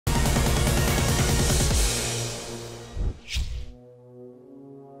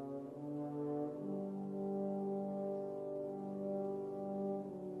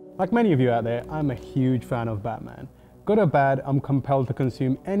Like many of you out there, I'm a huge fan of Batman. Good or bad, I'm compelled to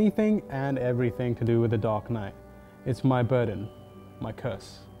consume anything and everything to do with the Dark Knight. It's my burden, my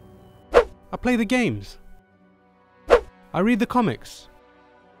curse. I play the games. I read the comics.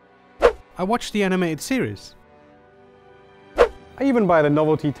 I watch the animated series. I even buy the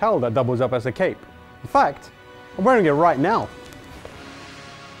novelty towel that doubles up as a cape. In fact, I'm wearing it right now.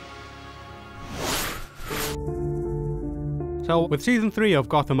 So with season 3 of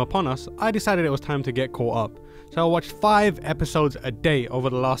Gotham upon us, I decided it was time to get caught up. So I watched 5 episodes a day over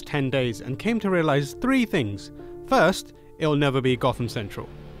the last 10 days and came to realize 3 things. First, it'll never be Gotham Central.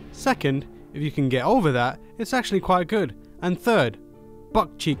 Second, if you can get over that, it's actually quite good. And third,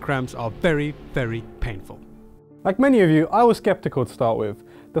 butt cheek cramps are very, very painful. Like many of you, I was skeptical to start with.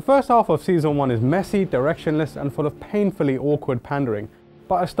 The first half of season 1 is messy, directionless and full of painfully awkward pandering,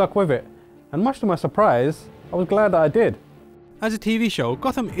 but I stuck with it. And much to my surprise, I was glad that I did. As a TV show,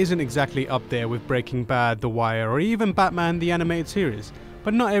 Gotham isn't exactly up there with Breaking Bad, The Wire, or even Batman the Animated Series,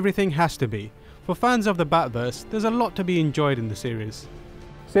 but not everything has to be. For fans of the Batverse, there's a lot to be enjoyed in the series.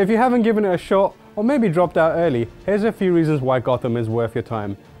 So if you haven't given it a shot, or maybe dropped out early, here's a few reasons why Gotham is worth your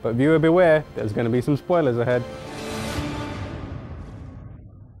time. But viewer beware, there's going to be some spoilers ahead.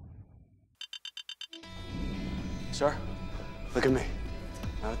 Sir, look at me.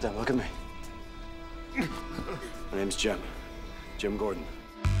 Not at them, look at me. My name's Jim Gordon.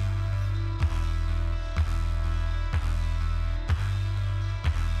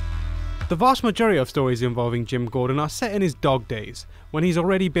 The vast majority of stories involving Jim Gordon are set in his dog days, when he's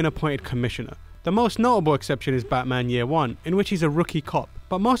already been appointed commissioner. The most notable exception is Batman Year One, in which he's a rookie cop,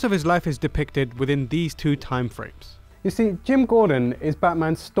 but most of his life is depicted within these 2 time frames. You see, Jim Gordon is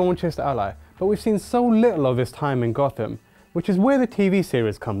Batman's staunchest ally, but we've seen so little of his time in Gotham, which is where the TV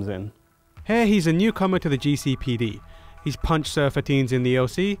series comes in. Here he's a newcomer to the GCPD. He's punched surfer teens in the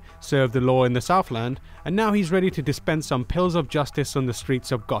OC, served the law in the Southland, and now he's ready to dispense some pills of justice on the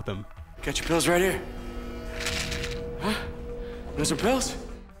streets of Gotham. Got your pills right here. Huh? Those are pills?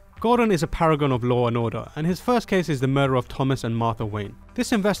 Gordon is a paragon of law and order, and his first case is the murder of Thomas and Martha Wayne.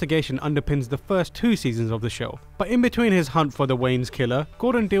 This investigation underpins the first 2 seasons of the show, but in between his hunt for the Wayne's killer,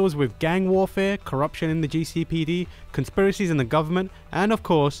 Gordon deals with gang warfare, corruption in the GCPD, conspiracies in the government, and of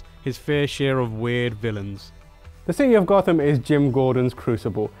course, his fair share of weird villains. The city of Gotham is Jim Gordon's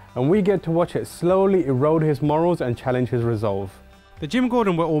crucible, and we get to watch it slowly erode his morals and challenge his resolve. The Jim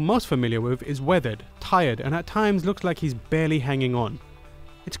Gordon we're all most familiar with is weathered, tired, and at times looks like he's barely hanging on.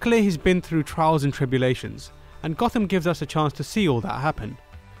 It's clear he's been through trials and tribulations, and Gotham gives us a chance to see all that happen.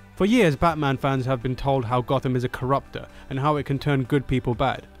 For years, Batman fans have been told how Gotham is a corrupter and how it can turn good people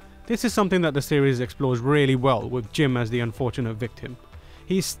bad. This is something that the series explores really well, with Jim as the unfortunate victim.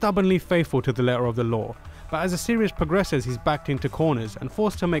 He's stubbornly faithful to the letter of the law, but as the series progresses, he's backed into corners and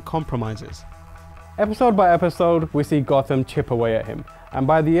forced to make compromises. Episode by episode, we see Gotham chip away at him, and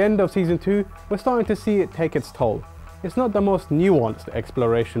by the end of season 2, we're starting to see it take its toll. It's not the most nuanced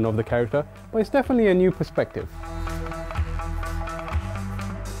exploration of the character, but it's definitely a new perspective.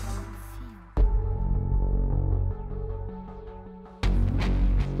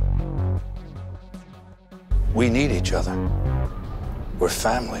 We need each other. We're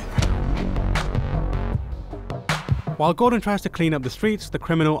family. While Gordon tries to clean up the streets, the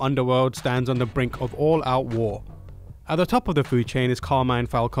criminal underworld stands on the brink of all-out war. At the top of the food chain is Carmine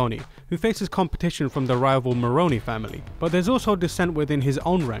Falcone, who faces competition from the rival Maroni family. But there's also dissent within his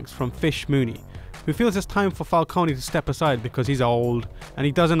own ranks from Fish Mooney, who feels it's time for Falcone to step aside because he's old, and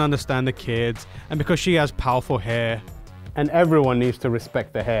he doesn't understand the kids, and because she has powerful hair. And everyone needs to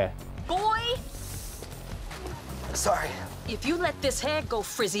respect the hair. Boy! Sorry. If you let this hair go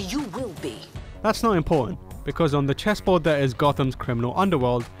frizzy, you will be. That's not important, because on the chessboard that is Gotham's criminal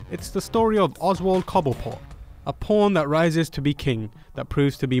underworld, it's the story of Oswald Cobblepot, a pawn that rises to be king that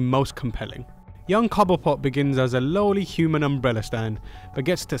proves to be most compelling. Young Cobblepot begins as a lowly human umbrella stand, but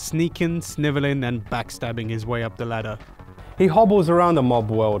gets to sneaking, sniveling and backstabbing his way up the ladder. He hobbles around the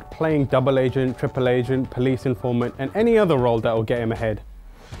mob world, playing double agent, triple agent, police informant and any other role that will get him ahead.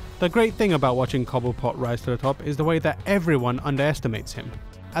 The great thing about watching Cobblepot rise to the top is the way that everyone underestimates him.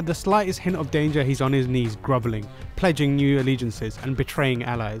 At the slightest hint of danger, he's on his knees groveling, pledging new allegiances and betraying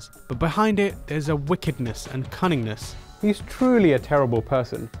allies. But behind it, there's a wickedness and cunningness. He's truly a terrible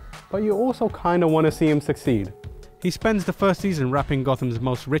person, but you also kinda want to see him succeed. He spends the first season wrapping Gotham's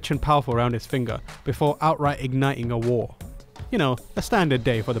most rich and powerful around his finger before outright igniting a war. You know, a standard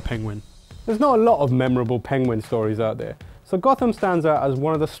day for the Penguin. There's not a lot of memorable Penguin stories out there, so Gotham stands out as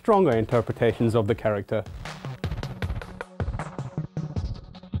one of the stronger interpretations of the character.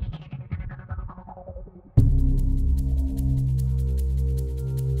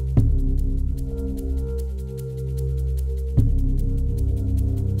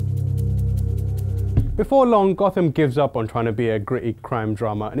 Before long, Gotham gives up on trying to be a gritty crime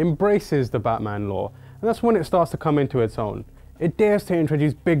drama and embraces the Batman lore, and that's when it starts to come into its own. It dares to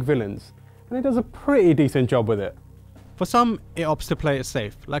introduce big villains, and it does a pretty decent job with it. For some, it opts to play it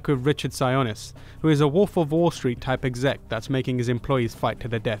safe, like with Richard Sionis, who is a Wolf of Wall Street type exec that's making his employees fight to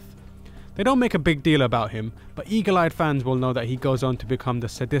the death. They don't make a big deal about him, but eagle-eyed fans will know that he goes on to become the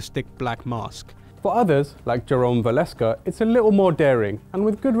sadistic Black Mask. For others, like Jerome Valeska, it's a little more daring, and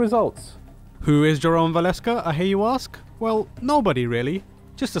with good results. Who is Jerome Valeska, I hear you ask? Well, nobody really.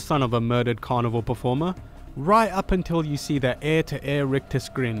 Just the son of a murdered carnival performer. Right up until you see that ear-to-ear rictus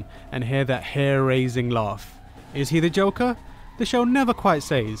grin and hear that hair-raising laugh. Is he the Joker? The show never quite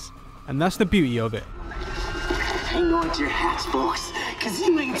says, and that's the beauty of it. Hang on to your hats, folks, cause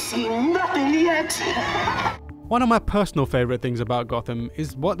you ain't seen nothing yet. One of my personal favourite things about Gotham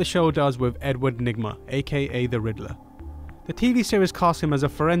is what the show does with Edward Nygma, aka the Riddler. The TV series casts him as a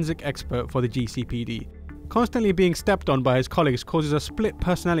forensic expert for the GCPD. Constantly being stepped on by his colleagues causes a split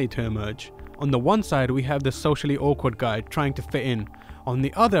personality to emerge. On the one side we have the socially awkward guy trying to fit in. On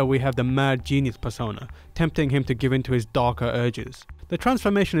the other we have the mad genius persona, tempting him to give in to his darker urges. The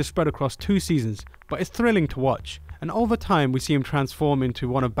transformation is spread across 2 seasons, but it's thrilling to watch, and over time we see him transform into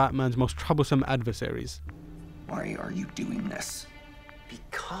one of Batman's most troublesome adversaries. Why are you doing this?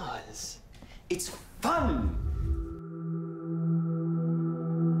 Because it's fun!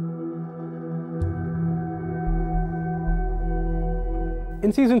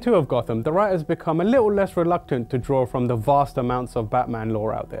 In Season 2 of Gotham, the writers become a little less reluctant to draw from the vast amounts of Batman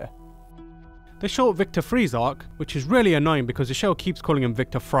lore out there. The short Victor Freeze arc, which is really annoying because the show keeps calling him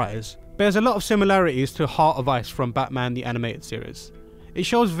Victor Fries, bears a lot of similarities to Heart of Ice from Batman the Animated Series. It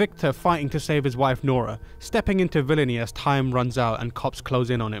shows Victor fighting to save his wife Nora, stepping into villainy as time runs out and cops close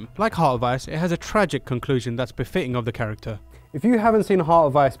in on him. Like Heart of Ice, it has a tragic conclusion that's befitting of the character. If you haven't seen Heart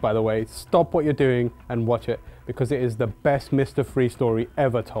of Ice, by the way, stop what you're doing and watch it, because it is the best Mr. Freeze story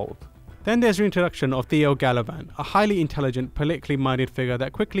ever told. Then there's the introduction of Theo Galavan, a highly intelligent, politically minded figure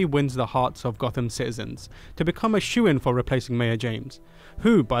that quickly wins the hearts of Gotham's citizens, to become a shoo-in for replacing Mayor James,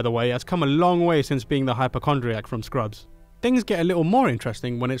 who, by the way, has come a long way since being the hypochondriac from Scrubs. Things get a little more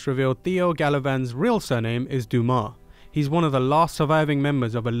interesting when it's revealed Theo Galavan's real surname is Dumas. He's one of the last surviving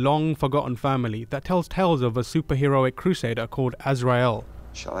members of a long-forgotten family that tells tales of a superheroic crusader called Azrael.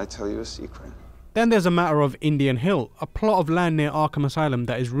 Shall I tell you a secret? Then there's a matter of Indian Hill, a plot of land near Arkham Asylum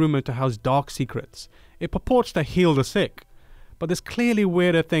that is rumoured to house dark secrets. It purports to heal the sick, but there's clearly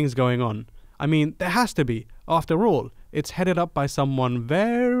weirder things going on. I mean, there has to be. After all, it's headed up by someone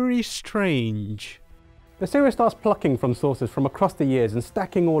very strange. The series starts plucking from sources from across the years and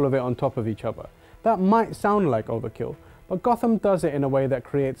stacking all of it on top of each other. That might sound like overkill, but Gotham does it in a way that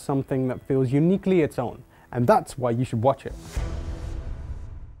creates something that feels uniquely its own, and that's why you should watch it.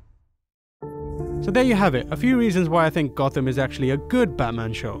 So there you have it, a few reasons why I think Gotham is actually a good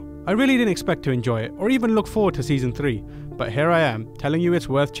Batman show. I really didn't expect to enjoy it, or even look forward to Season 3, but here I am, telling you it's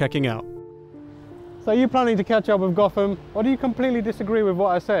worth checking out. So are you planning to catch up with Gotham, or do you completely disagree with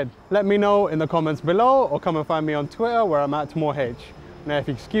what I said? Let me know in the comments below, or come and find me on Twitter where I'm at Tamoor. Now if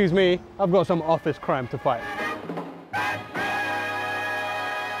you excuse me, I've got some office crime to fight.